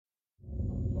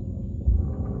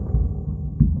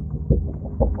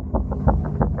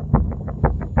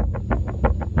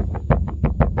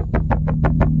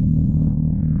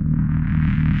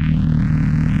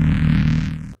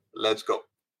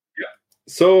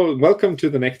So welcome to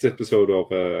the next episode of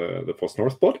the FOSS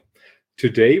North Pod.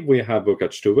 Today we have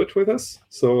Burkhard Stubert with us.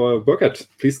 So Burkhard,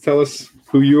 please tell us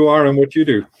who you are and what you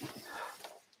do.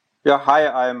 Yeah, hi,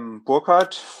 I'm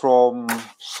Burkhard from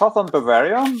southern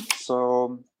Bavaria.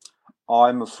 So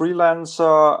I'm a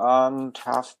freelancer and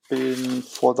have been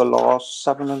for the last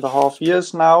 7.5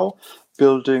 years now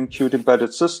building Qt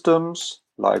embedded systems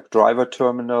like driver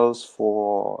terminals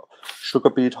for sugar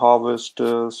beet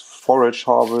harvesters, forage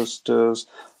harvesters,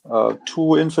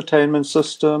 two infotainment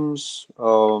systems,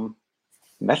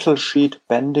 metal sheet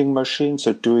bending machines,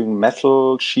 so doing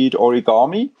metal sheet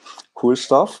origami, cool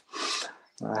stuff.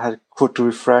 I could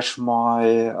refresh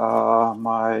my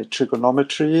my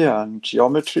trigonometry and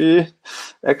geometry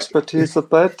expertise a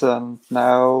bit, and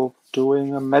now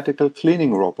doing a medical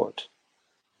cleaning robot.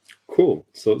 Cool.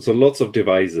 So lots of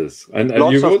devices, and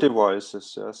Lots of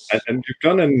devices, yes. And you've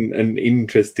done an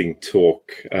interesting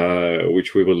talk,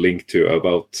 which we will link to,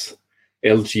 about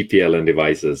LGPL and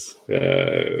devices,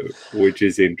 which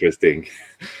is interesting.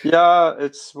 Yeah,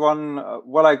 it's one.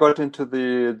 Well, I got into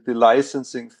the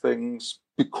licensing things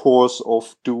because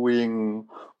of doing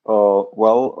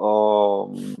Linux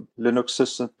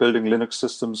systems, building Linux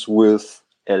systems with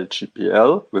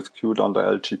LGPL, with Qt under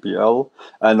LGPL,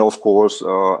 and of course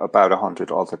about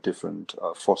 100 other different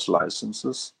FOSS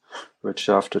licenses, which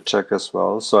you have to check as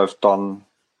well. So I've done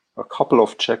a couple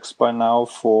of checks by now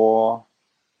for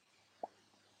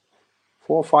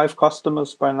 4 or 5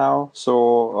 customers by now.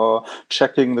 So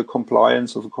checking the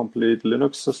compliance of a complete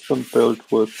Linux system built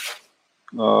with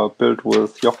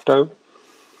Yocto.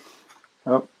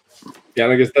 Yep. Yeah,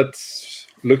 I guess that's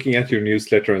looking at your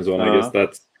newsletter and so on. I guess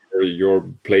that's your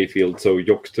playfield. So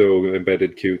Yocto,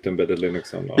 embedded Qt, embedded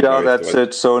Linux. Yeah, that's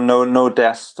it. So no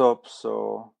desktop.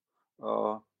 So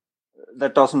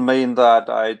that doesn't mean that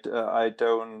I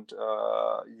don't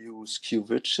use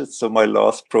QWidget. So my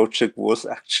last project was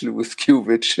actually with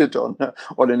QWidget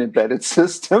on an embedded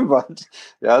system. But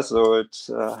yeah, so it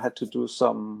had to do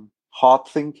some hard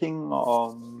thinking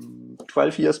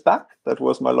 12 years back. That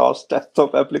was my last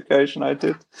desktop application I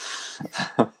did.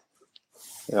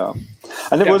 Yeah,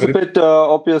 and it was a bit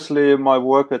obviously my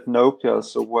work at Nokia.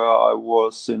 So where I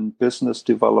was in business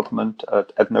development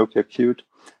at Nokia Qt.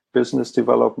 Business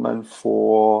development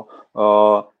for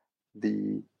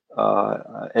the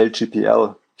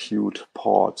LGPL Qt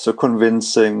part, so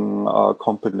convincing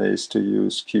companies to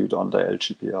use Qt under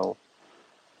LGPL.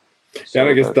 So yeah,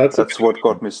 I guess that's what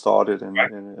got me started in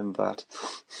that.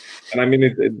 And I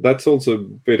mean, that's also a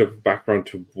bit of background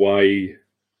to why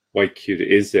Qt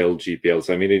is LGPL.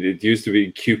 So I mean, it used to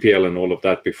be QPL and all of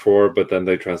that before, but then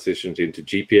they transitioned into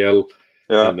GPL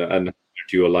and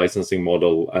do a licensing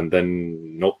model, and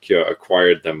then Nokia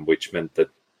acquired them, which meant that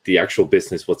the actual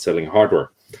business was selling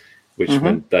hardware, which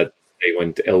meant that they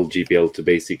went LGPL to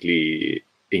basically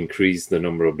increase the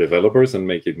number of developers and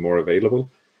make it more available.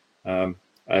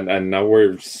 And now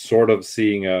we're sort of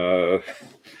seeing I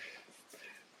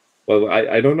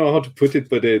don't know how to put it,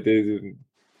 but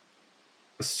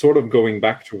sort of going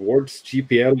back towards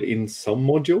GPL in some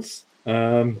modules.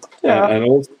 And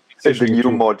also in the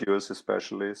new modules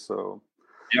especially. So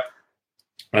yeah,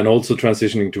 and also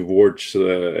transitioning towards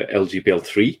LGPL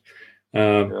 3,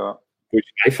 which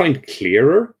I find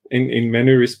clearer in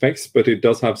many respects, but it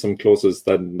does have some clauses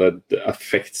that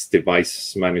affects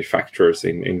device manufacturers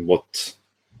in what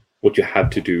you have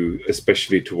to do,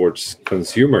 especially towards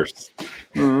consumers,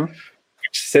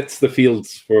 which sets the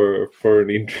fields for an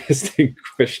interesting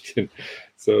question.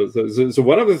 So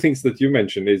one of the things that you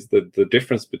mentioned is that the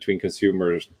difference between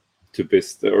consumers to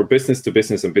business, or business to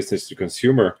business and business to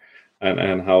consumer,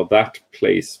 and how that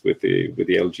plays with the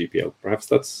LGPL. Perhaps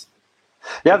that's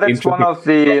one of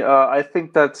the I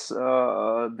think that's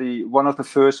the one of the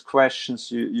first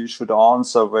questions you should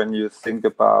answer when you think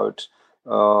about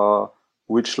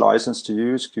which license to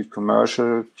use, Qt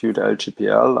Commercial, Qt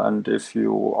LGPL, and if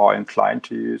you are inclined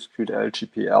to use Qt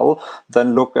LGPL,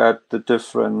 then look at the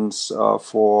difference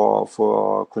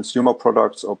for consumer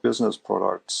products or business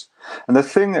products. And the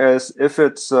thing is, if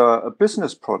it's a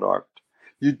business product,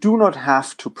 you do not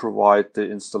have to provide the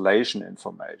installation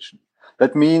information.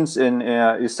 That means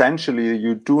essentially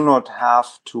you do not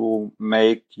have to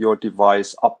make your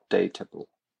device updatable.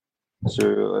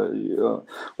 So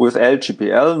with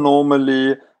LGPL,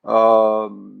 normally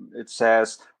it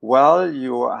says, well,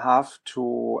 you have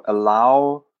to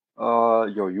allow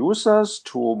your users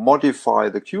to modify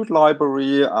the Qt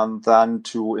library and then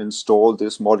to install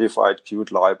this modified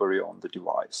Qt library on the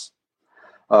device.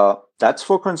 That's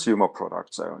for consumer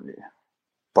products only.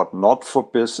 but not for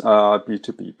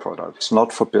B2B products,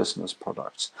 not for business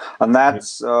products, and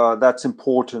that's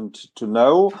important to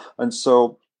know. And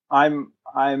so I'm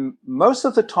most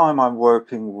of the time I'm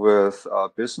working with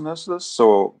businesses,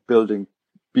 so building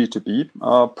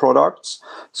B2B products.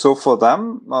 So for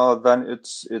them, then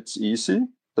it's easy.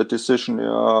 The decision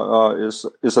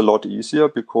is a lot easier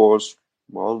because,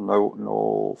 well,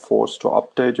 no force to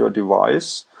update your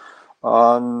device,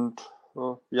 and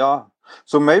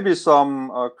So maybe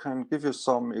can give you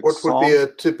some examples. What would be a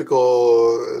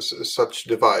typical such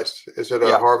device? Is it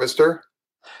a harvester?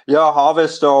 Yeah,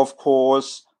 harvester, of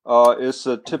course, is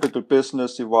a typical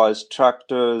business device.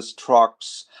 Tractors,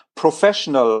 trucks,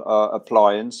 professional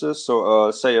appliances.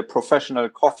 So, say a professional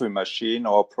coffee machine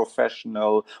or a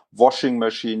professional washing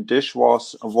machine,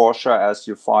 dishwasher, as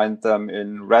you find them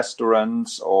in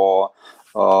restaurants, or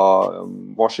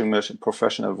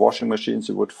professional washing machines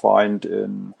you would find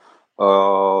in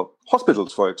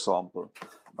hospitals, for example.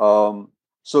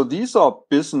 So these are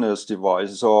business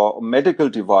devices or medical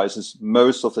devices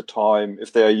most of the time.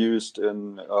 If they are used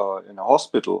in a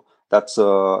hospital, that's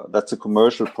a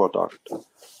commercial product.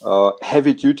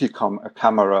 Heavy duty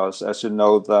cameras, as you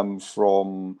know them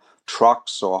from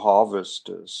trucks or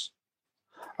harvesters.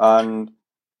 And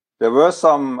there were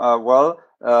some,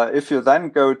 if you then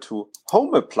go to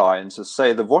home appliances,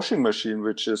 say the washing machine,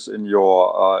 which is in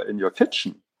your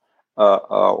kitchen,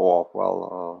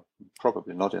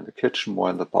 probably not in the kitchen, more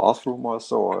in the bathroom or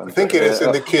so. I think it is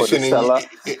in the kitchen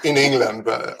in England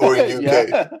or in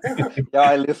UK. Yeah,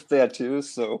 I lived there too.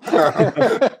 So,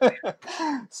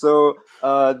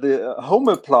 the home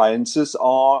appliances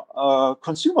are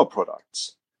consumer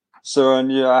products. So,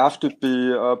 and you have to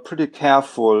be pretty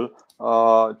careful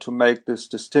to make this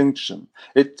distinction.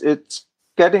 It's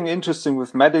getting interesting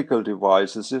with medical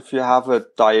devices. If you have a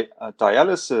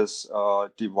dialysis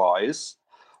device,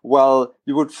 well,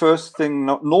 you would first think,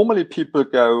 normally people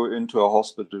go into a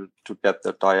hospital to get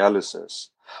their dialysis.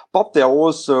 But there are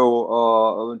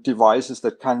also devices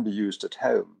that can be used at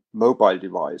home, mobile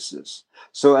devices.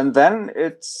 So, and then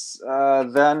it's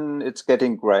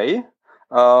getting gray.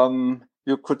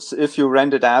 You could, if you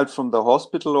rent it out from the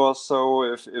hospital or so,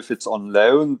 if it's on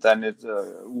loan, then it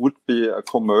would be a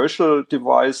commercial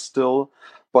device still.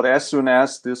 But as soon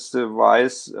as this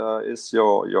device is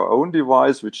your own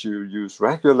device, which you use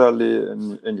regularly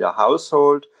in your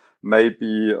household,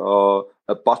 maybe a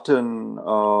button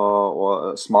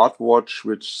or a smartwatch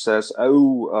which says,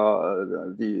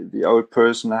 the old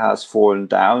person has fallen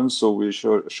down, so we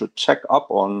should check up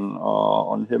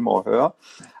on him or her.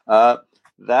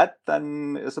 That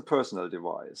then is a personal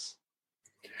device.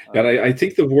 And I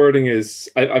think the wording is,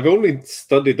 I've only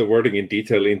studied the wording in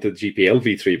detail into GPL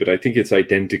v3, but I think it's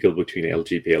identical between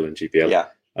LGPL and GPL. Yeah.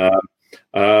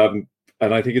 And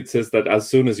I think it says that as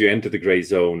soon as you enter the gray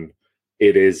zone,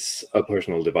 it is a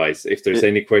personal device. If there's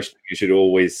any question, you should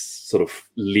always sort of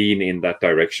lean in that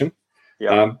direction.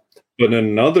 Yeah. But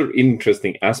another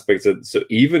interesting aspect, so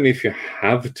even if you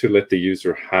have to let the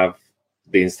user have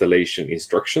the installation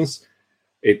instructions,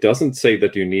 it doesn't say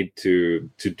that you need to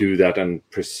do that and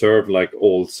preserve like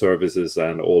all services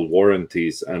and all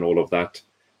warranties and all of that.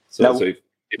 So if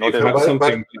you have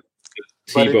something,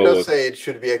 but it does say it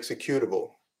should be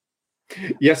executable.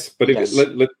 Yes, but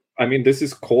I mean, this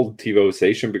is called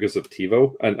TiVoization because of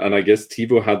TiVo, and I guess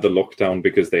TiVo had the lockdown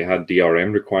because they had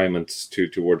DRM requirements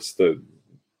towards the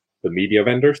media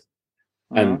vendors,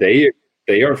 and they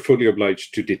are fully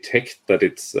obliged to detect that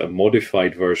it's a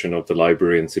modified version of the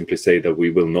library and simply say that we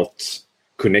will not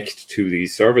connect to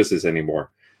these services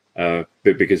anymore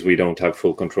because we don't have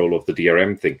full control of the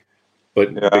DRM thing.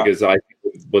 But because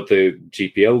what the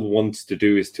GPL wants to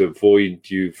do is to avoid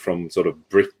you from sort of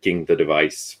bricking the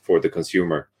device for the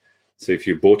consumer. So if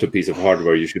you bought a piece of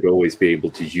hardware, you should always be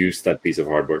able to use that piece of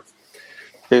hardware.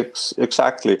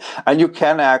 Exactly, and you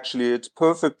can actually, it's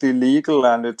perfectly legal,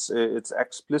 and it's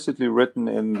explicitly written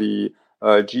in the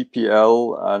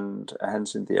GPL and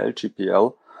hence in the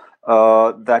LGPL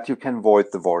that you can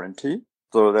void the warranty.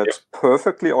 So that's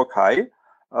perfectly okay.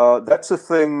 That's a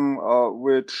thing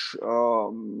which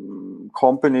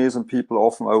companies and people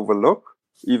often overlook.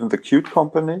 Even the cute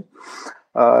company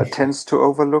tends to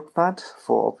overlook that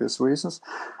for obvious reasons.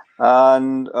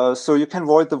 And so you can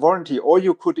void the warranty, or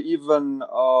you could even,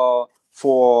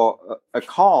 for a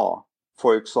car,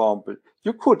 for example,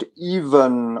 you could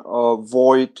even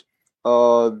void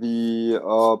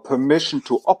the permission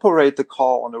to operate the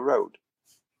car on the road.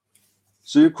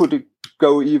 So you could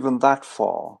go even that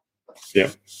far. Yeah.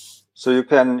 So you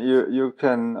can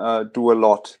do a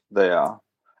lot there,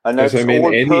 and that's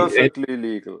all perfectly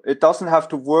legal. It doesn't have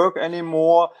to work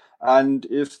anymore. And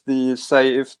if the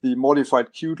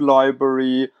modified Qt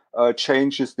library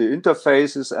changes the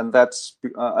interfaces,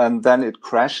 and then it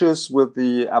crashes with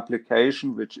the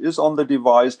application which is on the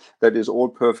device, that is all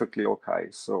perfectly okay.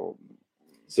 So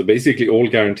basically all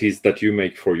guarantees that you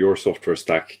make for your software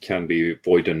stack can be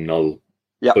void and null.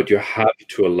 Yeah. But you have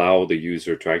to allow the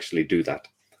user to actually do that.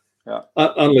 Yeah.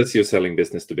 Unless you're selling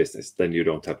business to business, then you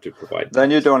don't have to provide that.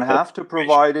 Then you don't have to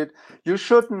provide it. You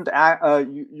shouldn't.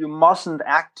 You mustn't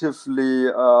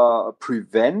actively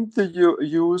prevent the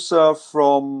user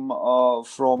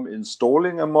from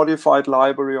installing a modified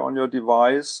library on your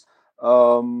device.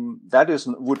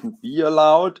 That wouldn't be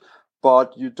allowed.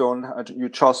 But you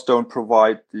just don't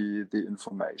provide the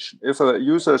information. If a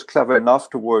user is clever enough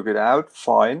to work it out,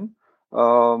 fine.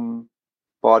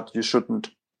 But you shouldn't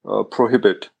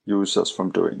prohibit users from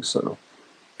doing so.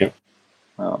 Yeah.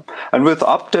 And with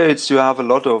updates, you have a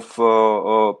lot of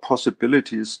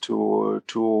possibilities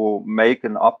to make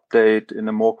an update in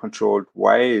a more controlled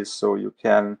way. So you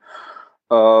can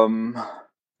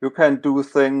do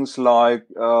things like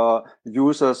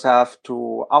users have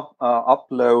to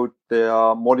upload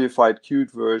their modified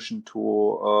Qt version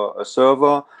to a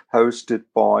server hosted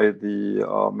by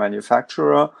the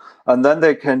manufacturer. And then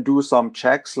they can do some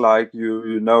checks, like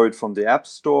you know it from the App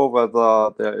Store, whether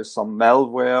there is some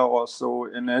malware or so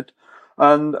in it.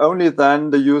 And only then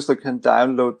the user can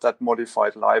download that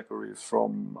modified library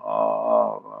from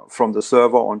the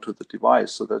server onto the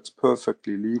device. So that's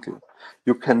perfectly legal.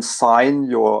 You can sign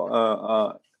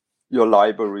your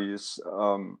libraries,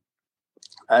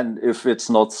 and if it's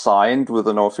not signed with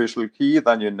an official key,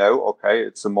 then you know, okay,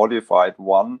 it's a modified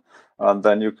one, and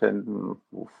then you can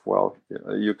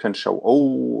show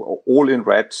all in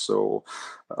red, so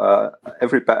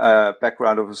every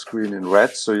background of a screen in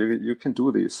red, so you can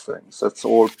do these things. That's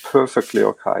all perfectly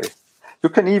okay. You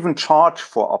can even charge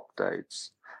for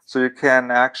updates, so you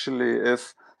can actually,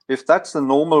 if that's the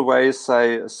normal way,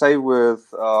 say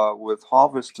with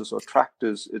harvesters or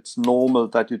tractors, it's normal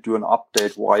that you do an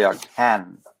update via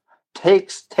CAN.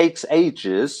 Takes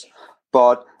ages,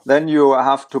 but then you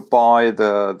have to buy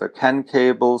the CAN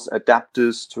cables,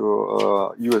 adapters to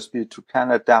USB to CAN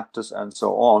adapters, and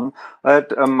so on.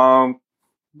 At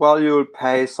you'll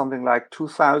pay something like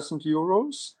 2,000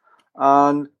 euros,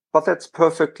 but that's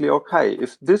perfectly okay.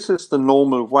 If this is the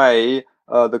normal way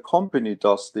the company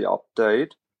does the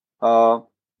update,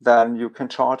 then you can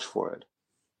charge for it.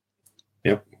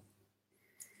 Yep.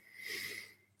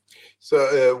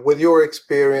 So with your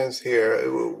experience here,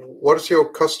 what does your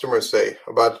customers say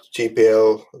about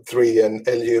GPL 3 and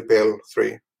LGPL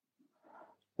 3?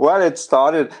 Well, it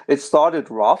started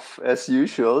rough as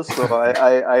usual. So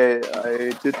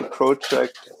I did a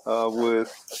project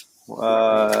with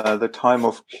the time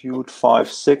of Qt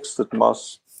 5.6. That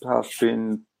must have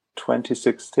been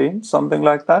 2016, something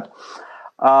like that.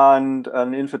 And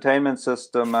an infotainment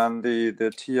system, and the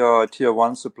tier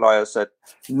 1 supplier said,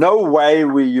 no way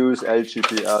we use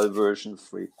LGPL version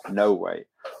 3. No way.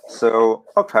 So,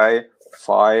 okay,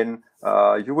 fine.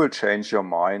 You will change your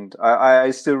mind.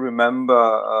 I still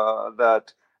remember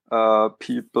that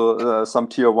people, some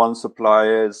tier 1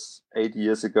 suppliers 8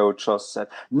 years ago just said,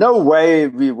 no way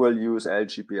we will use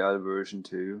LGPL version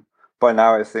 2. By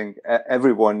now, I think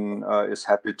everyone is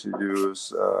happy to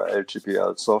use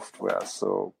LGPL software.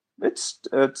 So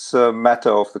it's a matter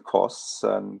of the costs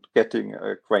and getting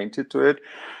acquainted to it.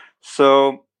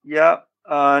 So yeah,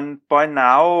 and by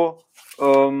now,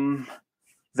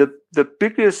 the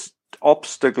biggest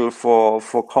obstacle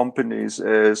for companies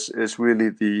is really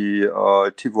the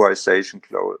TVization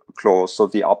clause, so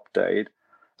the update.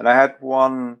 And I had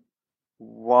one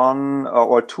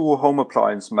or two home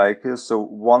appliance makers. So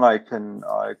one I can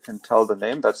tell the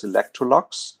name, that's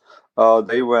Electrolux.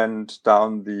 They went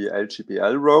down the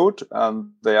LGPL road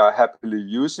and they are happily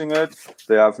using it.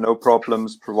 They have no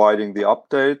problems providing the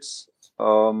updates.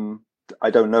 I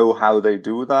don't know how they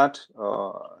do that.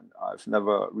 I've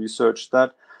never researched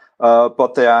that.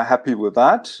 But they are happy with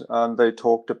that, and they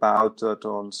talked about it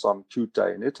on some Qt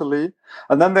Day in Italy.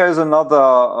 And then there's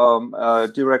another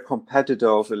direct competitor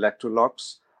of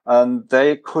Electrolux, and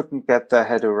they couldn't get their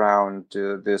head around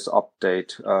this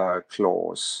update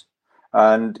clause.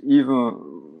 And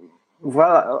even,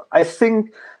 well, I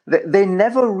think they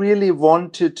never really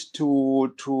wanted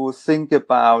to think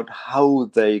about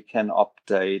how they can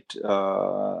update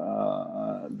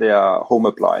their home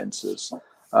appliances.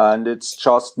 And it's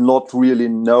just not really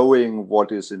knowing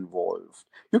what is involved.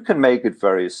 You can make it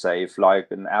very safe, like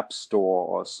an app store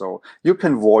or so. You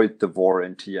can void the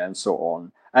warranty and so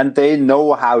on. and they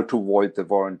know how to void the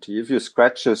warranty. If you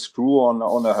scratch a screw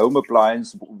on a home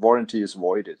appliance, warranty is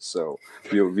voided. So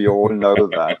we all know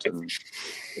that, and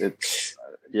it's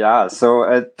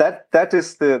So that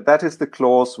is the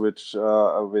clause which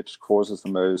causes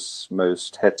the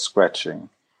most head scratching.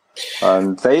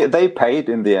 And they paid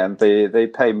in the end. They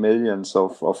pay millions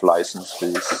of license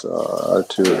fees to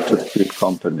the Qt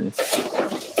company.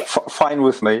 Fine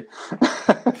with me.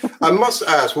 I must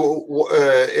ask,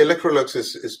 Electrolux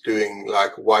is doing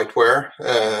like whiteware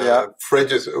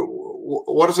fridges.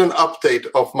 What does an update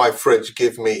of my fridge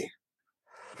give me?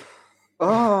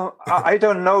 I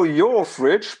don't know your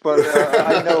fridge, but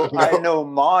I know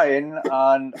mine,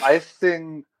 and I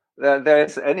think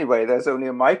there's only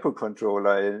a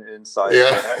microcontroller inside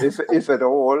there, if at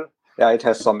all. Yeah, it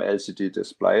has some LCD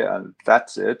display, and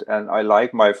that's it. And I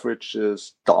like my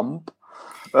fridges dumb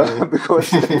because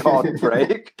they can't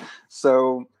break.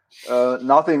 So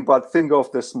nothing but think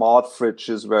of the smart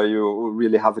fridges where you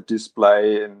really have a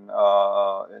display in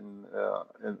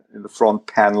the front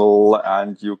panel,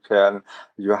 and you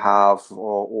have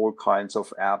all kinds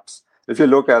of apps. If you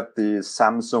look at the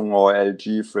Samsung or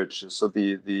LG fridges, so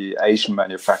the Asian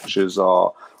manufacturers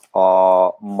are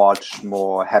much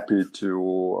more happy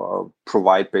to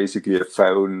provide basically a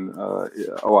phone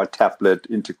or a tablet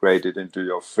integrated into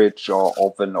your fridge or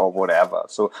oven or whatever.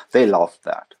 So they love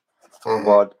that. Mm-hmm.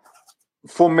 But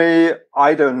for me,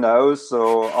 I don't know.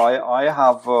 So I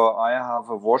have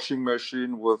a washing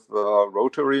machine with a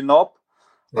rotary knob.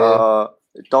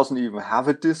 It doesn't even have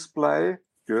a display.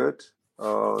 Good.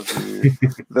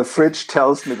 The fridge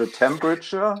tells me the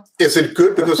temperature. Is it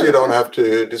good because you don't have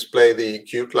to display the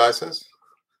Qt license?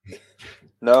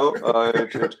 No.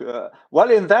 Well,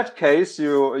 in that case,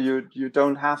 you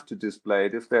don't have to display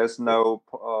it. If there's no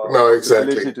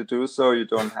possibility to do so, you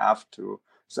don't have to.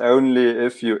 It's only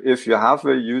if you have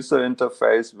a user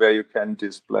interface where you can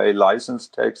display license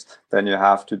text, then you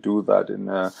have to do that in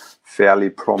a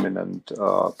fairly prominent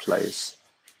place.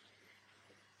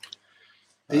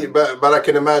 But I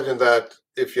can imagine that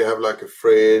if you have like a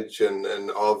fridge and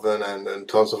an oven and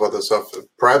tons of other stuff,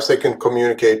 perhaps they can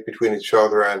communicate between each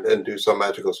other and do some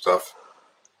magical stuff.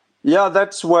 Yeah,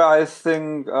 that's where I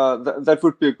think that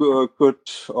would be a good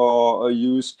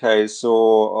use case.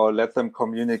 So let them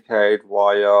communicate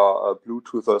via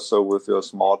Bluetooth or so with your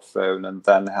smartphone, and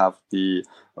then have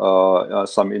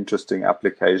some interesting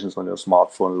applications on your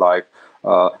smartphone, like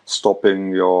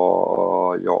stopping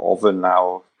your oven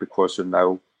now because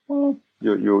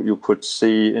you could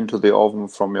see into the oven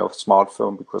from your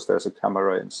smartphone because there's a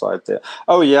camera inside there.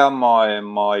 Oh yeah,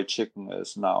 my chicken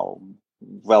is now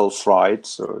well fried,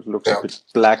 so it looks a bit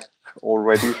black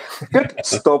already. Good,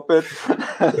 stop it.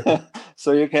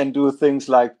 So you can do things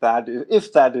like that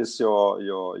if that is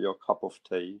your cup of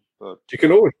tea. But you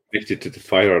can always connect it to the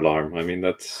fire alarm. I mean,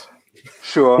 that's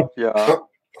sure, yeah.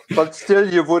 But still,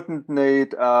 you wouldn't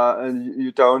need.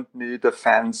 You don't need a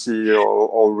fancy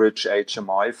or rich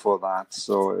HMI for that.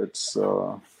 So it's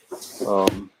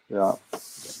yeah.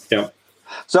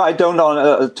 So I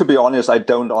don't. To be honest, I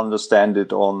don't understand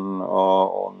it on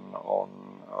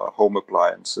home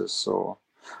appliances. So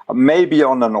maybe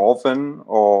on an oven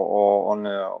or on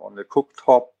a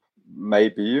cooktop,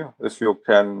 maybe if you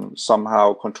can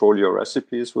somehow control your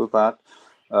recipes with that.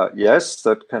 Yes,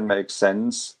 that can make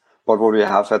sense. But what we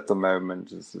have at the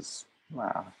moment is it's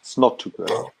not too good.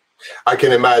 Well, I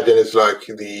can imagine it's like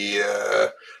the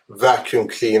vacuum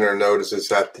cleaner notices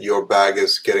that your bag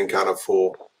is getting kind of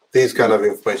full. These kind of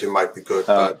information might be good,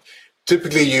 but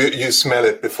typically you smell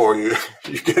it before you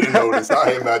get a notice,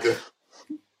 I imagine.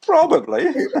 Probably.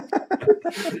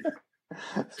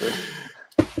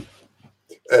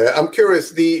 I'm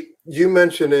curious, you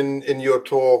mentioned in your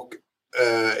talk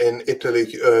in Italy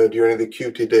during the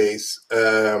Qt days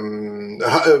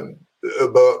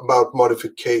about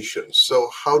modifications. So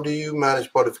how do you manage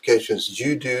modifications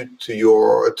you do to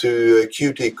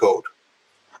Qt code?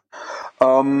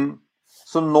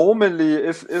 So normally,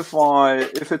 if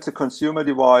it's a consumer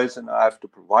device and I have to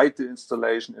provide the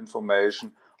installation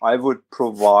information, I would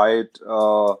provide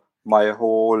my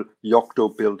whole Yocto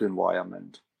build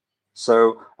environment.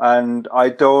 So, and I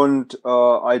don't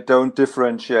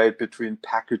differentiate between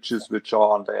packages which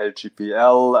are on the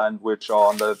LGPL and which are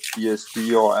on the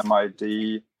BSD or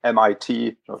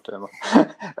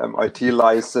MIT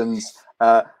license.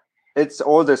 It's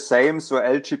all the same. So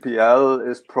LGPL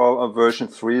is version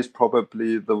 3 is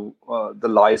probably the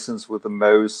license with the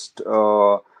most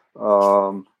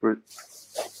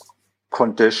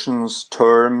conditions,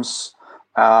 terms,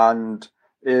 and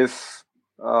if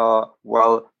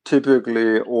well,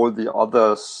 typically all the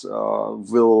others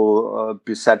will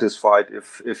be satisfied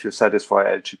if you satisfy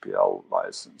LGPL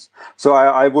license. So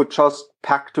I would just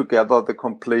pack together the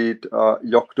complete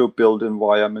Yocto build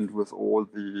environment with all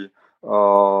the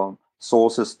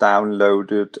sources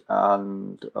downloaded,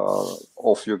 and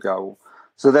off you go.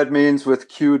 So that means with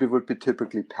Qt it would be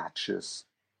typically patches.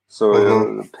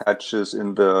 So patches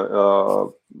in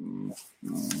the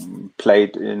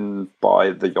played in by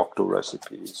the Yocto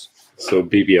recipes. So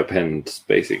BB append,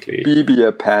 basically. BB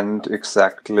append,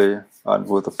 exactly, and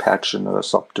with a patch in a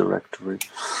subdirectory.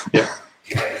 Yeah.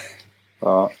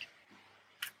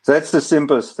 That's the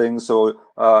simplest thing. So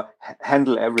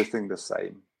handle everything the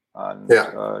same, and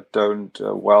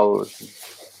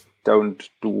don't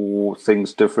do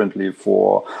things differently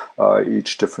for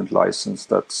each different license.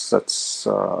 That's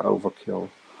overkill.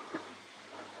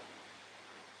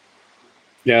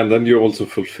 Yeah, and then you also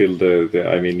fulfill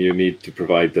I mean, you need to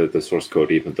provide the source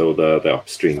code, even though the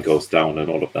upstream goes down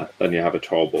and all of that. Then you have a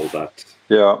tarball that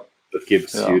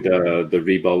gives you the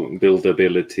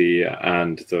rebuildability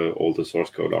and all the source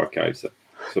code archives.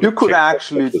 You could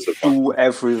actually do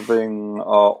everything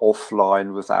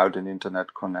offline without an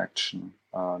internet connection.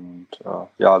 And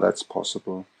that's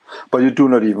possible, but you do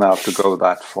not even have to go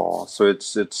that far. So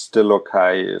it's still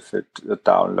okay if it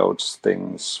downloads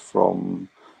things from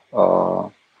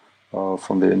the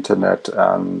internet.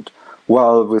 And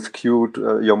well, with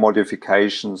Qt, your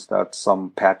modifications, that's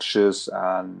some patches,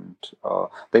 and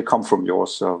they come from your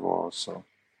server. So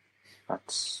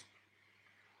that's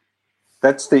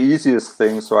the easiest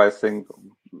thing. So I think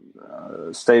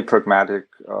stay pragmatic.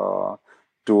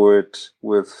 Do it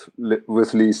with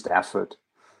least effort.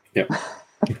 Yeah.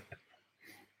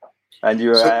 And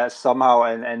you somehow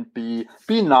and be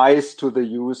nice to the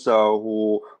user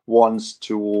who wants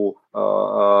to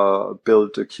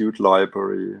build a Qt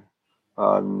library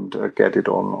and get it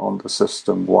on the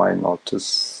system. Why not?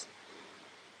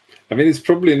 I mean, it's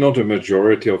probably not a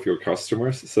majority of your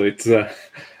customers, so it's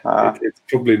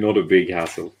probably not a big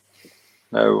hassle.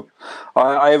 No,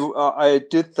 I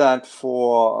did that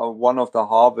for one of the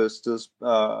harvesters,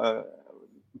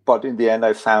 but in the end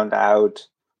I found out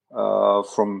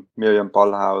from Miriam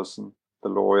Ballhausen, the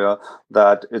lawyer,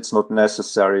 that it's not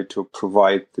necessary to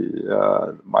provide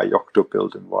my Yocto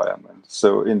build environment.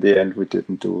 So in the end we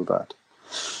didn't do that.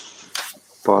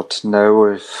 But no,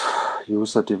 if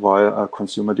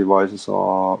consumer devices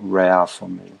are rare for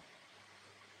me.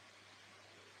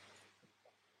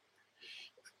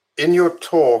 In your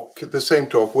talk, the same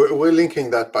talk, we're linking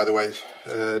that, by the way,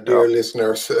 dear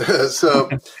listeners. So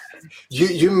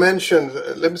you mentioned,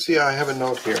 let me see, I have a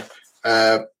note here,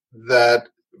 that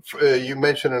you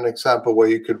mentioned an example where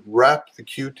you could wrap the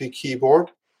Qt keyboard,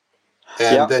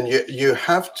 and then you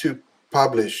have to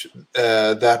publish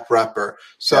that wrapper.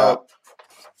 So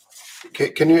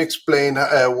can you explain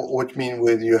what you mean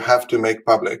with you have to make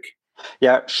public?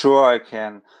 Yeah, sure, I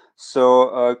can. So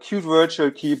Qt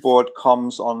Virtual Keyboard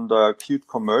comes on the Qt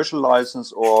commercial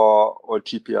license or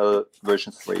GPL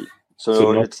version 3.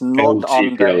 So it's not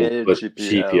under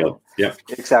LGPL. Yeah,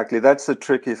 exactly. That's the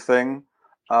tricky thing.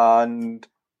 And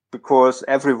because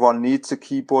everyone needs a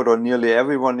keyboard, or nearly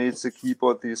everyone needs a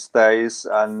keyboard these days,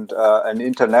 and an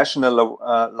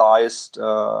internationalized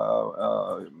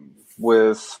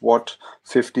with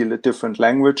 50 different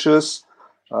languages.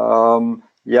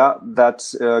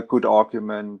 That's a good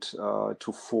argument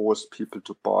to force people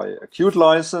to buy a Qt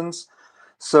license.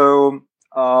 So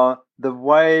the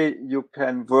way you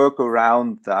can work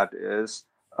around that is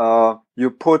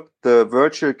you put the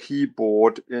virtual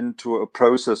keyboard into a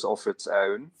process of its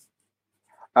own,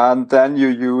 and then you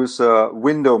use a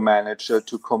window manager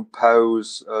to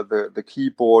compose the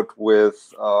keyboard with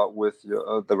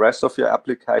the rest of your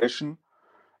application.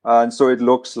 And so it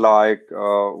looks like,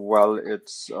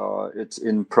 it's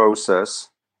in process,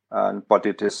 but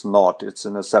it is not. It's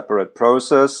in a separate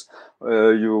process.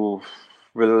 You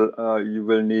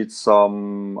will need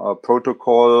some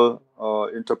protocol,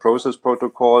 interprocess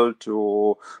protocol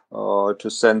to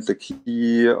send the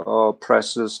key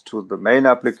presses to the main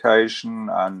application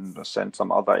and send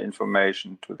some other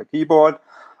information to the keyboard.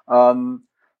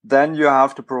 Then you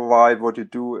have to provide what you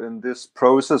do in this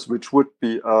process, which would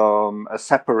be a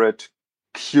separate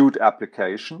Qt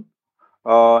application.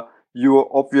 You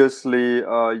obviously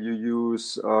you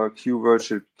use Qt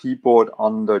Virtual Keyboard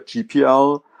under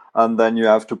GPL, and then you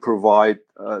have to provide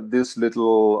this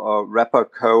little wrapper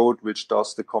code which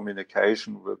does the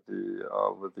communication with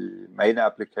the main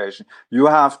application. You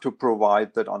have to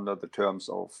provide that under the terms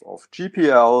of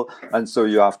GPL, and so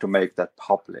you have to make that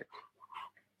public.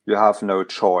 You have no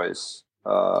choice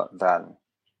then.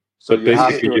 So you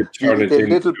have to the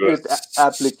little bit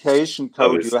application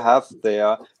code you have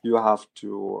there. You have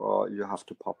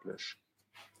to publish,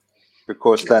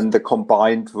 because then the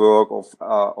combined work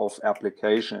of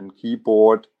application and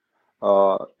keyboard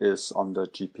is under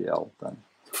GPL then.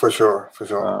 For sure.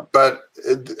 But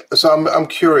so I'm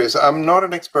curious. I'm not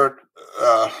an expert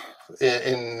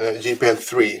in GPL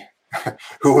 3,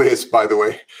 who is, by the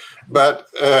way, but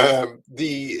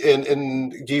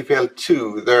in GPL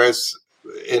 2 there is.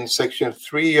 In section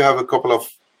 3, you have a couple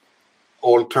of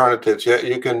alternatives.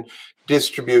 You can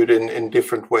distribute in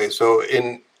different ways. So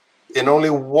in only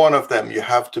one of them, you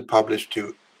have to publish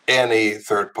to any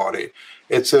third party.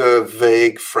 It's a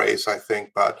vague phrase, I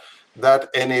think, but that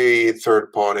any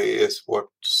third party is what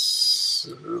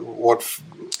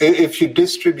if you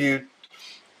distribute,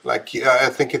 like I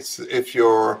think it's if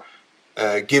you're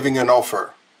giving an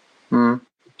offer.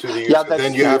 To the user,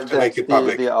 then you have to make it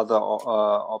public. The other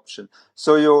option.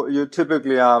 So you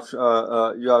typically have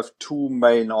two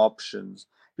main options.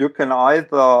 You can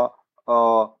either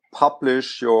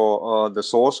publish the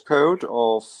source code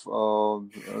of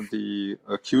the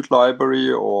Qt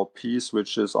library or piece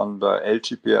which is under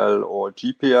LGPL or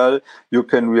GPL. You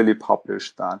can really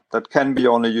publish that. That can be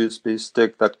on a USB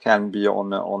stick. That can be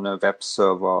on a web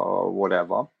server or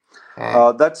whatever.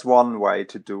 That's one way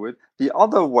to do it. The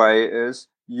other way is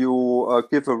you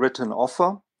give a written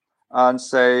offer and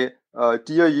say,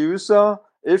 dear user,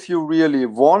 if you really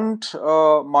want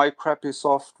my crappy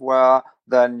software,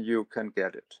 then you can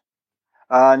get it.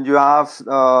 And you have,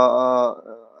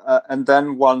 and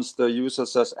then once the user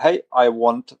says, hey, I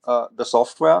want the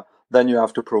software, then you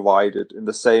have to provide it in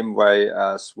the same way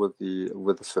as with the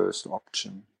first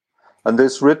option. And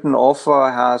this written offer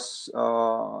has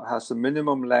a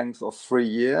minimum length of 3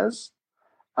 years.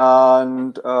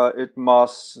 And it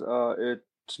must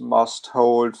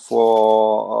hold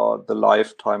for the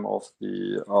lifetime of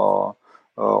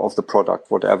the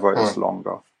product, whatever is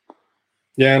longer.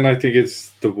 Yeah, and I think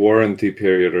it's the warranty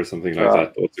period or something like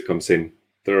that also comes in.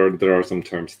 There are some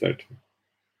terms there too.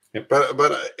 Yep.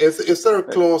 But is there a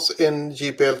clause in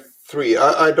GPL 3?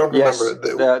 I don't remember.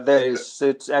 Yes, there is.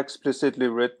 It's explicitly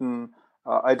written.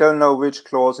 I don't know which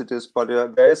clause it is, but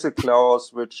there is a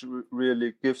clause which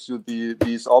really gives you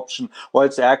these options. Well,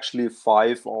 it's actually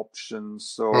 5 options.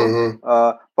 So,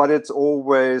 but it's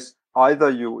always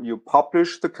either you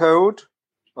publish the code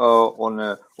on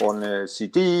a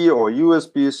CD or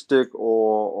USB stick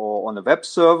or on a web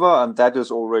server, and that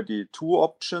is already 2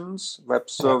 options: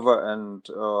 web server and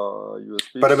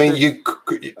USB. But I mean, stick.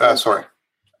 Sorry.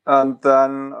 And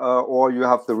then, or you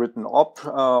have the written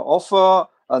offer.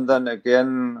 And then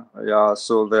again,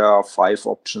 so there are 5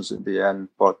 options in the end,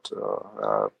 but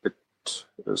a bit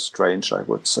strange, I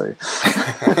would say.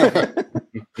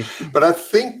 But I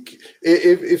think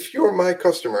if you're my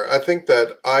customer, I think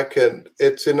that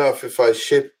it's enough if I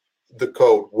ship the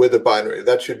code with a binary.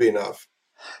 That should be enough.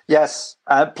 Yes,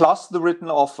 plus the written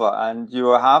offer. And you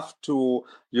have to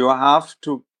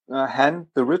hand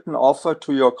the written offer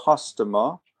to your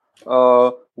customer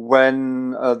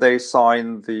when they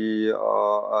sign the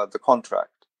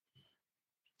contract.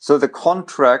 So the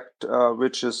contract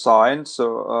which is signed,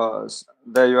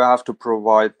 there you have to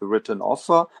provide the written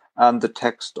offer and the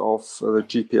text of the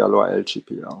GPL or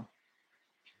LGPL.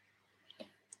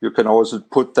 You can also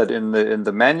put that in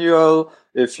the manual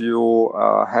if you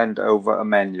hand over a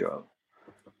manual.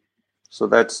 So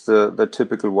that's the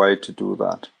typical way to do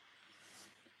that.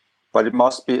 But it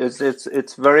must be,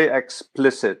 it's very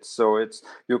explicit. So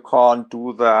you can't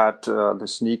do that the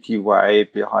sneaky way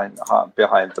behind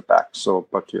the back. So,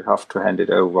 but you have to hand it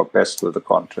over best with the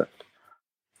contract.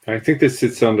 I think this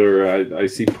sits under, I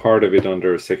see part of it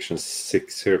under section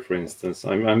 6 here, for instance.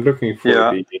 I'm looking for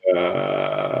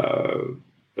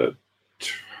the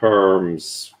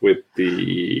terms with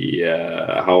the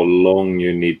how long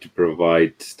you need to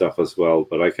provide stuff as well,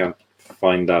 but I can't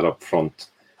find that up front.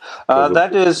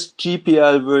 That is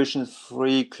GPL version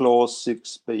 3 clause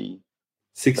 6b.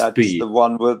 6b. That's the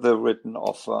one with the written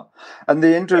offer. And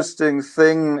the interesting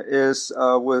thing is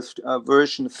with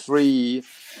version 3,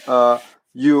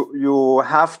 you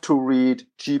have to read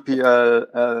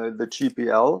GPL, the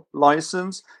GPL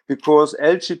license, because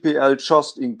LGPL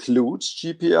just includes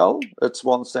GPL. It's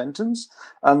one sentence,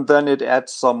 and then it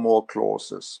adds some more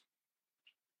clauses.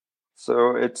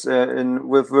 So it's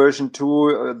with version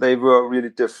 2, they were really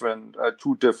different,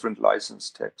 2 different license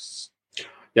texts.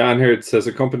 Yeah, and here it says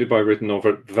accompanied by written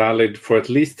offer, valid for at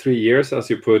least 3 years, as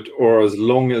you put, or as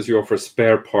long as you offer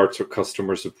spare parts or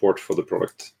customer support for the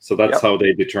product. So that's how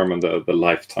they determine the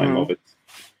lifetime of it.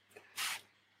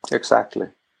 Exactly.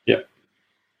 Yeah.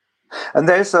 And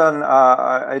there's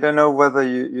I don't know whether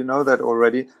you know that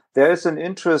already. There's an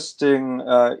interesting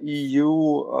EU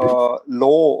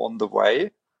law on the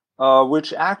way,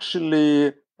 which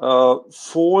actually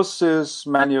forces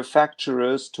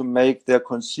manufacturers to make their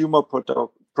consumer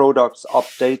products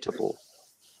updatable,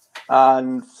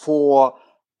 and for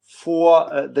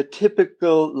the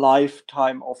typical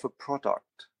lifetime of a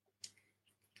product.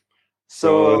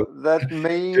 So that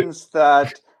means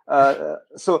that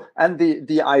and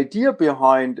the idea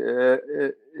behind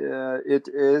it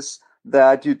is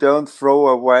that you don't throw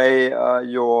away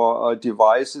your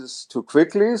devices too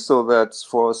quickly. So that's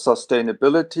for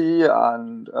sustainability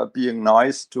and being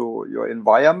nice to your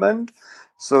environment.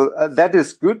 So that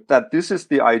is good that this is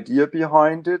the idea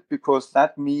behind it, because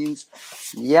that means,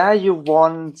 yeah,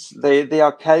 they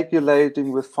are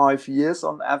calculating with 5 years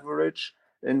on average,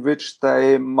 in which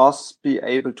they must be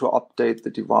able to update the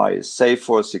device, say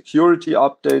for security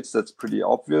updates, that's pretty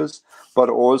obvious, but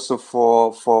also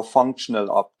for functional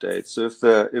updates. So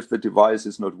if the device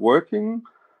is not working,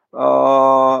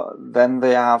 then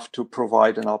they have to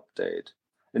provide an update.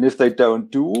 And if they don't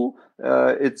do,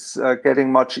 it's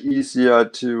getting much easier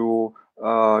to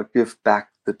give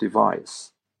back the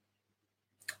device.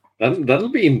 That'll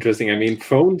be interesting. I mean,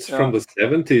 phones from the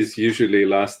 70s usually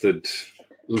lasted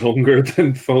longer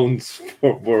than phones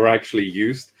were actually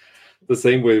used. The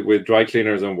same with dry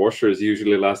cleaners and washers,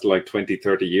 usually last like 20,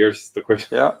 30 years. The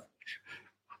question,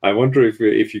 I wonder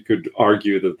if you could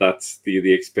argue that that's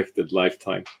the expected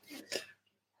lifetime.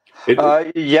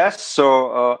 Yes.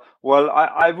 So, well,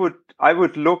 I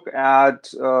would look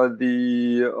at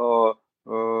the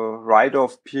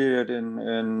write-off period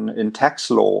in tax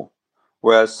law,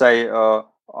 where say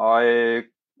I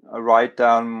write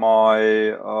down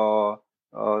my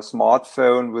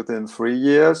smartphone within 3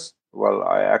 years. Well,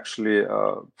 I actually,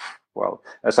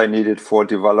 as I need it for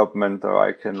development,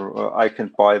 I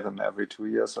can buy them every 2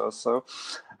 years or so.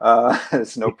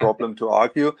 It's no problem to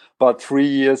argue. But 3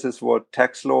 years is what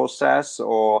tax law says,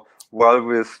 or well,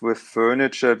 with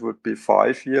furniture it would be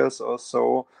 5 years or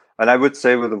so. And I would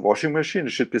say with a washing machine,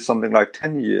 it should be something like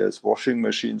 10 years. Washing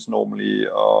machines normally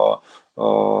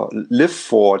live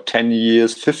for 10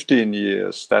 years, 15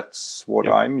 years. That's what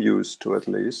I'm used to, at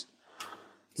least.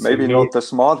 Maybe not the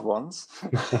smart ones.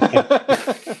 But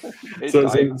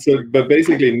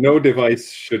basically, no device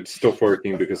should stop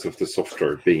working because of the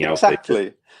software being outdated.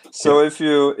 Exactly. So if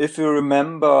you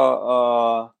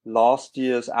remember last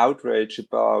year's outrage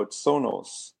about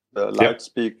Sonos, the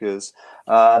loudspeakers,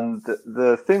 and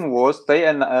the thing was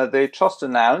they just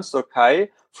announced, okay,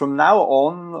 from now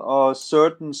on,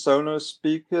 certain Sonos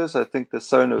speakers, I think the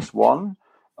Sonos One,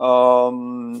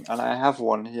 and I have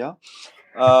one here,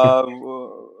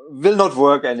 will not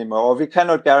work anymore, or we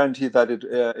cannot guarantee that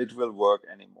it will work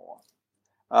anymore.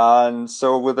 And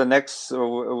so with the next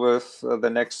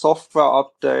software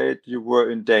update, you were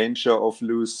in danger of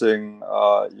losing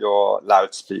your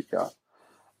loudspeaker.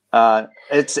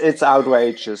 It's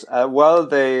outrageous. Well,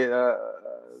 they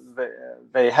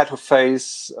had to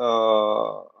face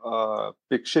a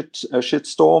big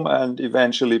shitstorm and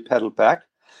eventually pedaled back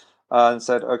and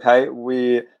said, okay,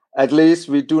 we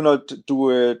do not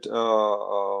do it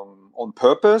on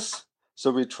purpose. So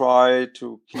we try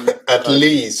to keep at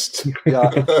least.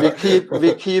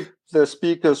 we keep the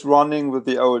speakers running with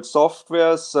the old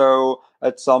software. So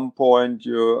at some point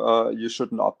you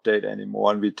shouldn't update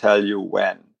anymore, and we tell you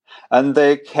when. And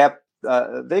they kept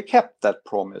that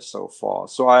promise so far.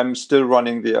 So I'm still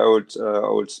running the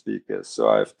old speakers. So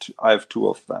I have two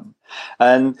of them,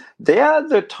 and there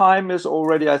the time is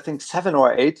already, I think, 7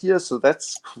 or 8 years. So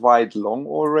that's quite long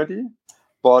already.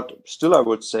 But still, I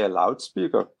would say a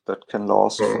loudspeaker that can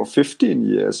last for 15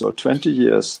 years or 20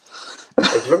 years.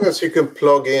 As long as you can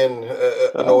plug in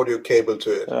an audio cable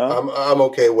to it, I'm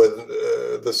okay with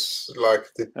this,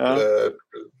 like the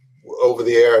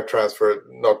over-the-air transfer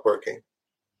not working.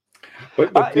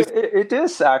 But it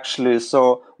is actually.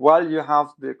 So while you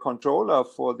have the controller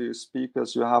for the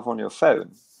speakers you have on your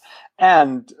phone,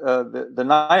 and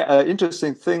the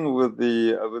interesting thing with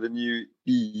the new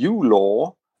EU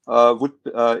law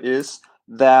is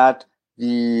that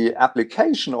the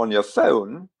application on your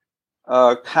phone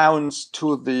counts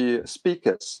to the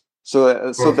speakers.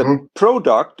 So the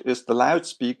product is the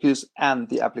loudspeakers and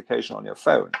the application on your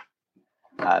phone.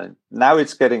 And now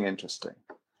it's getting interesting.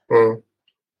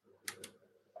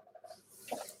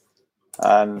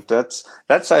 And that's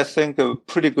I think a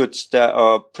pretty good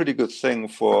thing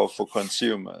for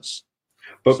consumers.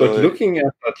 But looking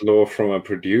at that law from a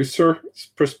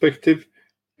producer's perspective,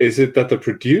 is it that the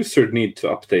producer needs to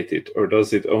update it, or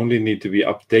does it only need to be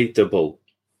updatable?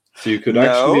 So you could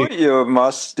actually...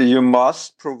 you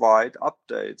must provide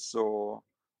updates. So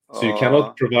you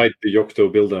cannot provide the Yocto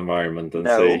build environment and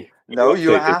say... No,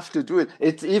 you have to do it.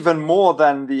 It's even more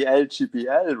than the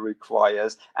LGPL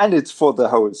requires, and it's for the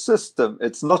whole system.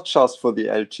 It's not just for the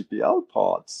LGPL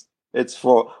parts. It's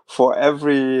for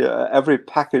every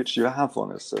package you have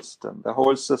on a system, the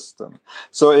whole system.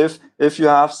 So if you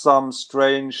have some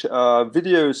strange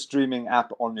video streaming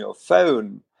app on your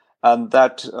phone and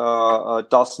that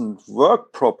doesn't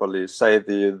work properly, say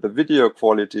the video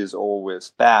quality is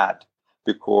always bad,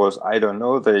 because I don't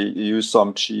know, they use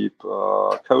some cheap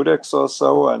codecs or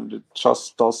so, and it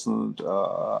just doesn't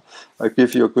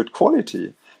give you a good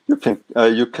quality. You can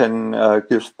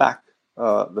give back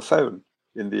the phone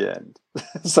in the end.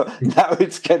 So now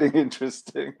it's getting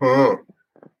interesting.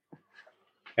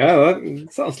 Yeah, that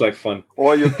sounds like fun.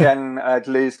 Or you can at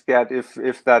least get,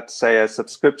 if that's, say, a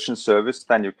subscription service,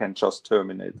 then you can just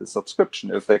terminate the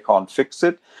subscription. If they can't fix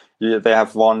it, they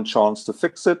have one chance to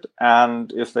fix it.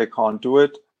 And if they can't do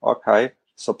it, okay,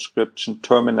 subscription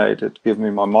terminated, give me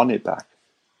my money back.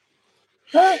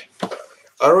 I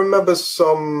remember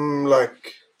some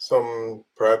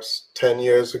perhaps 10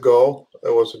 years ago,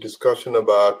 there was a discussion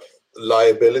about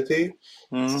liability.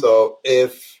 So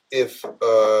if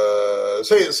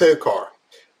say a car,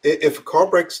 if a car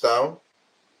breaks down,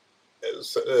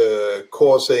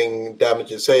 causing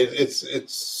damages, say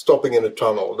it's stopping in a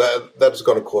tunnel, that's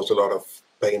going to cause a lot of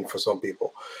pain for some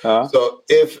people. So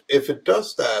if it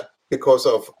does that because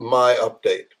of my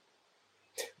update,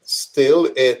 still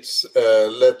it's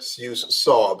let's use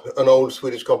Saab, an old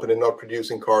Swedish company not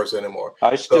producing cars anymore.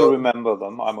 I still remember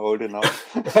them. I'm old enough.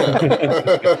 I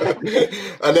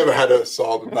never had a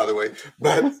Saab, by the way,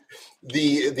 but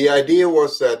the idea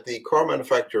was that the car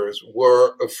manufacturers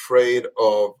were afraid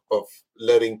of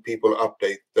letting people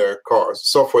update their cars,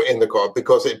 software in the car,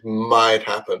 because it might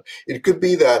happen. It could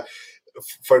be that,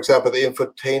 for example, the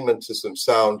infotainment system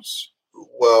sounds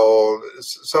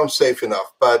safe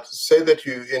enough, but say that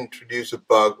you introduce a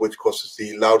bug which causes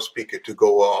the loudspeaker to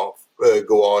go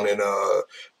on in a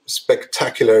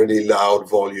spectacularly loud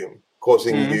volume,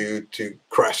 causing you to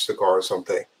crash the car or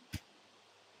something.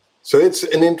 So it's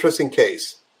an interesting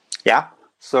case. Yeah.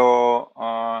 So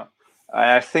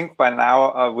I think by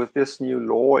now with this new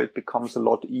law, it becomes a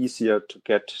lot easier to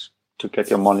get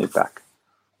your money back.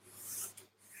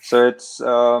 So it's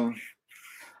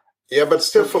yeah, but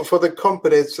still for the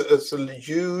company, it's a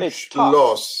huge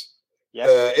loss.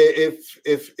 Yes.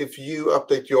 If you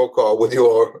update your car with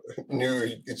your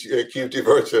new Qt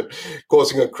version,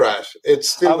 causing a crash, it's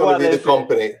still going to be the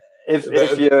company. If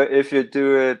you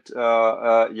do it,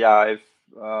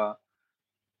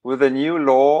 with a new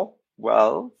law,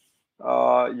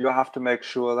 you have to make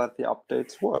sure that the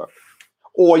updates work,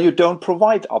 or you don't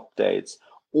provide updates,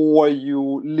 or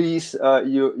you lease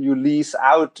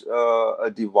out a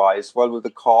device. Well, with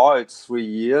the car, it's 3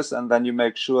 years, and then you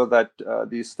make sure that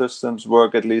these systems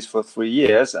work at least for 3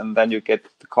 years, and then you get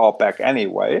the car back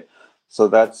anyway. So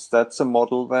that's a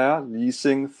model there,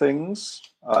 leasing things,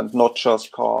 and not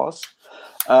just cars.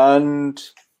 And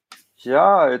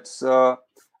yeah, it's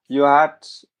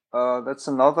that's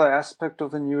another aspect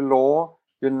of the new law.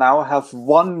 You now have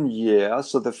 1 year.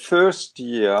 So the first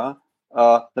year,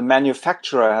 the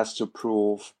manufacturer has to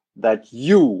prove that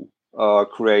you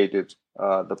created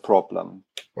the problem,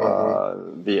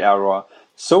 the error.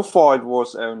 So far, it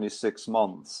was only 6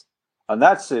 months, and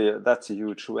that's a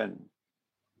huge win.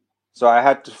 So I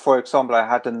had, for example,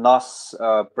 a NAS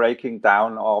breaking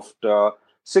down after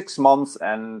 6 months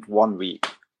and 1 week.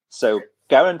 So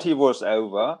guarantee was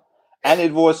over, and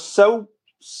it was so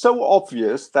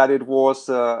obvious that it was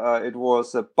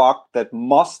a bug that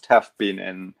must have been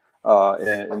in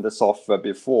the software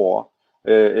before.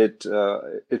 It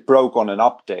broke on an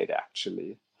update,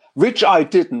 actually, which I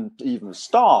didn't even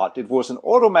start. It was an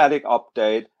automatic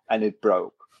update, and it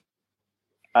broke.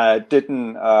 I took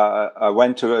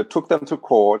them to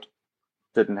court,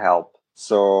 didn't help.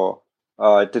 So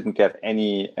I didn't get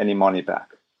any money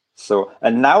back. So,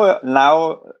 and now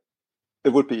it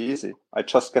would be easy. I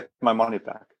just get my money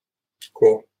back.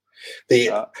 Cool.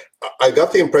 I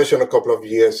got the impression a couple of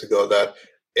years ago that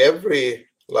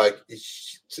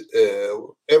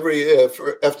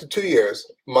after 2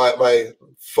 years, my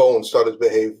phone started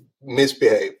to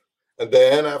misbehave, and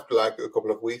then after like a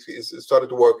couple of weeks, it started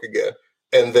to work again,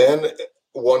 and then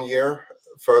 1 year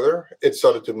further, it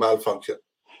started to malfunction.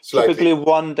 Slightly. Typically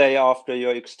 1 day after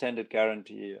your extended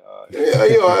guarantee. Or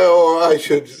I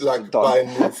should buy a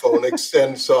new phone,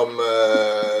 extend some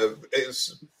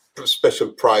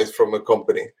special price from a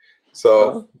company.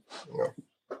 So,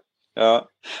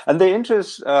 and the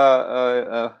interest,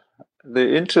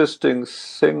 the interesting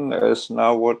thing is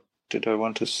now, what did I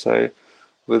want to say?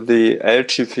 With the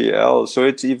LGPL, so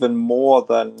it's even more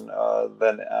than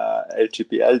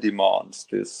LGPL demands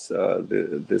this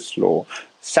law.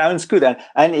 Sounds good,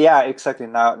 and yeah, exactly.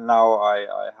 Now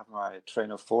I have my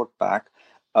train of thought back.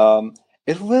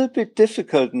 It will be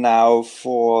difficult now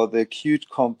for the Qt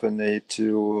company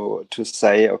to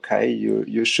say, okay,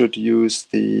 you should use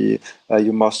you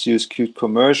must use Qt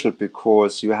commercial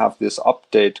because you have this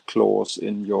update clause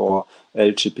in your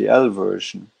LGPL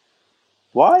version.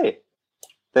 Why?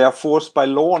 They are forced by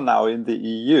law now in the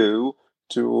EU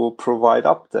to provide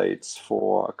updates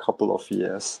for a couple of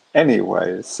years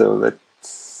anyway. So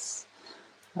that's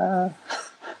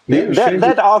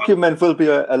that argument will be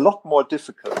a lot more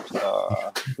difficult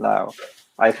now,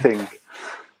 I think.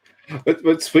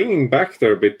 But swinging back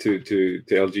there a bit to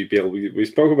LGPL, we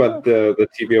spoke about the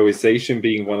TBOization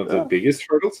being one of the biggest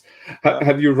hurdles.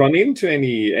 Have you run into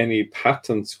any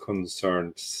patents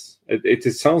concerns? It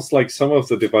sounds like some of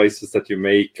the devices that you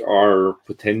make are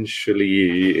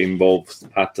potentially involved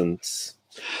patents.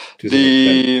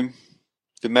 The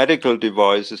medical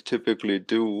devices typically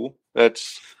do. But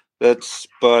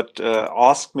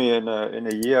ask me in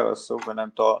a year or so when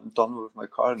I'm done with my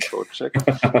current project.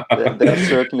 there are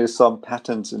certainly some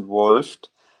patents involved,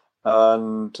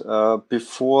 and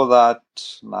before that,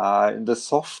 in the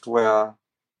software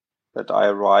that I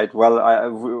write, well,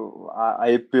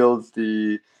 I build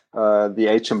the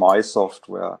HMI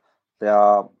software.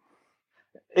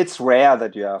 It's rare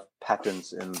that you have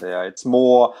patents in there. It's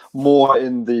more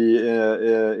in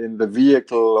the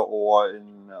vehicle or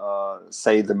in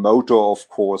say the motor, of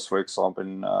course, for example,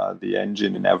 in the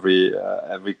engine in every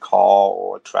car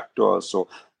or tractor. So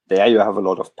there you have a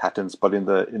lot of patents. But in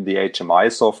the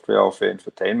HMI software of the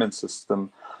infotainment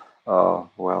system,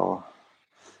 well,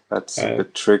 that's a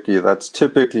bit tricky. That's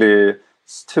typically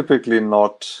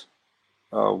not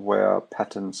where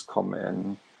patents come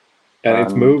in. And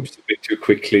it moves a bit too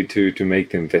quickly to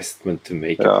make the investment to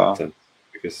make a patent.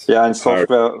 Because and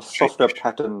software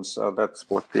patents, that's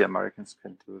what the Americans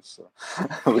can do. So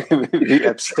we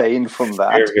abstain from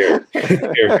that. Here.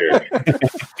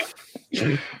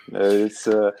 No, it's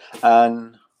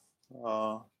and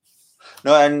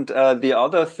the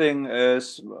other thing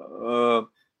is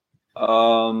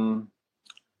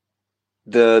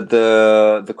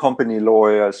the company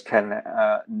lawyers can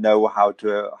know how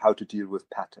to deal with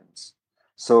patents.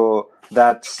 So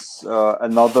that's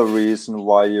another reason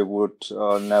why you would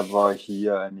never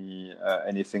hear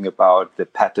anything about the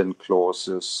patent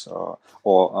clauses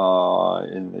or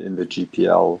in the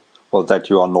GPL, or that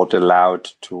you are not allowed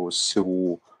to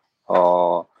sue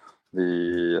the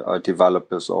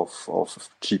developers of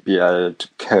GPL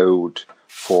code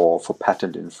for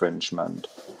patent infringement.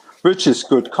 Which is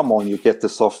good. Come on, you get the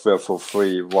software for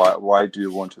free. Why do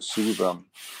you want to sue them?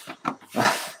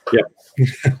 Yeah.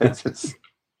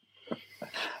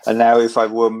 And now, if I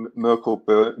were Mirko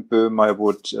Böhm, I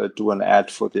would do an ad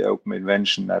for the Open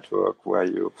Invention Network, where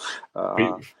you,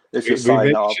 if you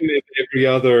sign up, it every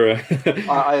other.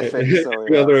 I think so.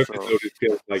 Every other episode, it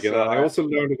feels like. And I also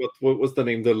learned about what was the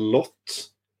name, the LOT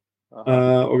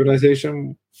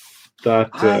organization.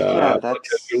 That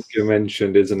you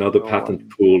mentioned is another patent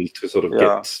pool to sort of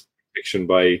get protection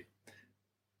by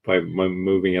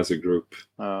moving as a group.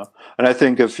 And I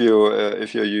think if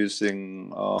you're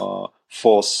using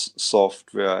FOSS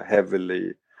software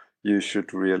heavily, you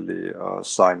should really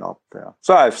sign up there.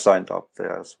 So I've signed up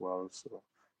there as well. So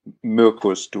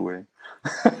Mirko's doing.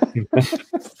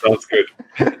 Sounds good.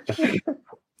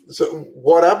 So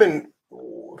what I've been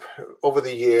over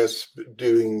the years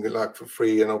doing like for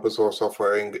free and open source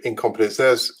software in companies,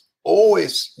 there's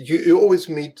always you always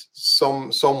meet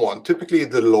someone, typically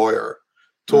the lawyer,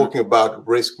 talking about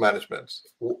risk management.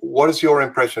 What is your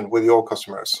impression with your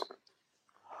customers?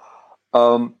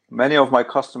 Many of my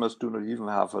customers do not even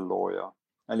have a lawyer,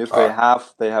 and if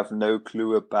they have no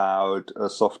clue about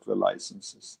software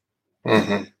licenses.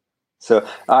 Mm-hmm. So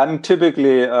I'm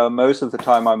typically, most of the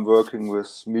time I'm working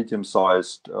with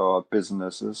medium-sized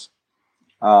businesses,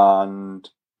 and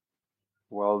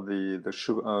well, the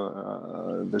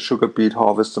sugar beet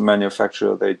harvester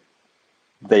manufacturer,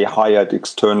 they hired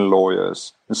external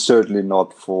lawyers, and certainly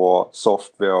not for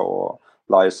software or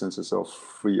licenses of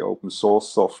free open source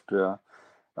software.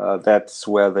 That's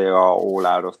where they are all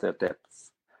out of their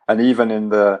depth, and even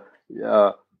in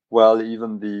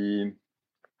even the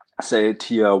say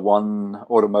tier 1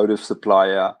 automotive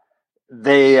supplier,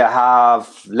 they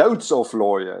have loads of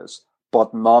lawyers,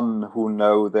 but none who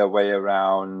know their way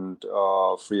around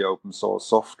free open source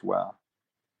software.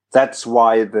 That's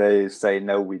why they say,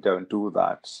 no, we don't do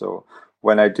that. So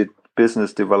when I did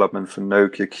business development for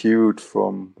Nokia Qt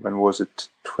from, when was it,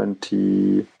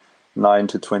 2009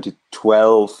 to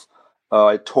 2012.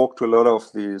 I talked to a lot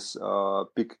of these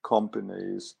big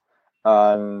companies,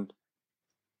 and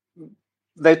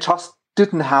they just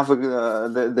didn't have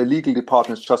the legal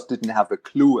departments just didn't have a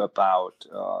clue about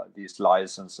these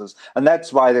licenses, and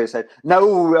that's why they said,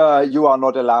 no, you are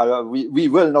not allowed, we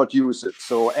will not use it,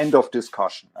 so end of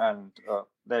discussion. And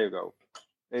there you go.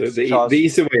 The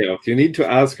easy way out. You need to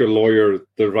ask a lawyer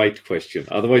the right question,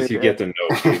 otherwise you get a no.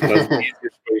 That's the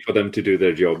easiest way for them to do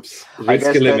their jobs. I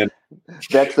guess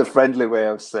that's the friendly way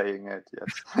of saying it,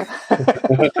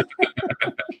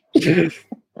 yes.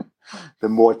 The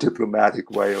more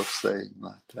diplomatic way of saying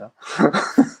that.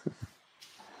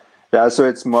 Yeah, so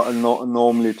it's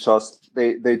normally just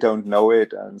they don't know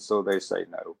it, and so they say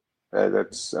no.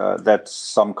 That's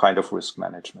some kind of risk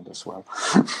management as well.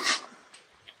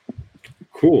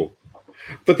 Cool.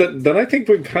 But then I think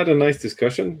we've had a nice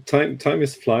discussion. Time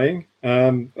is flying.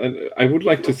 And I would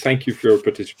like to thank you for your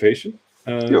participation.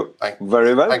 You're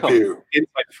very welcome. Thank you.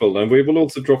 Insightful. And we will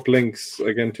also drop links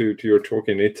again to your talk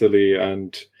in Italy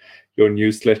and your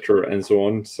newsletter and so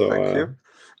on. So thank you.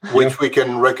 Which we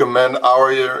can recommend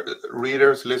our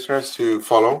readers, listeners to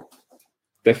follow.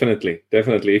 Definitely.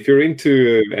 If you're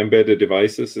into embedded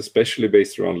devices, especially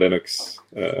based around Linux,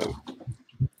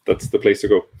 that's the place to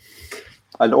go.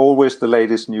 And always the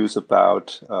latest news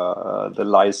about the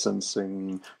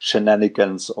licensing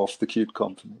shenanigans of the Qt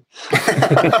company.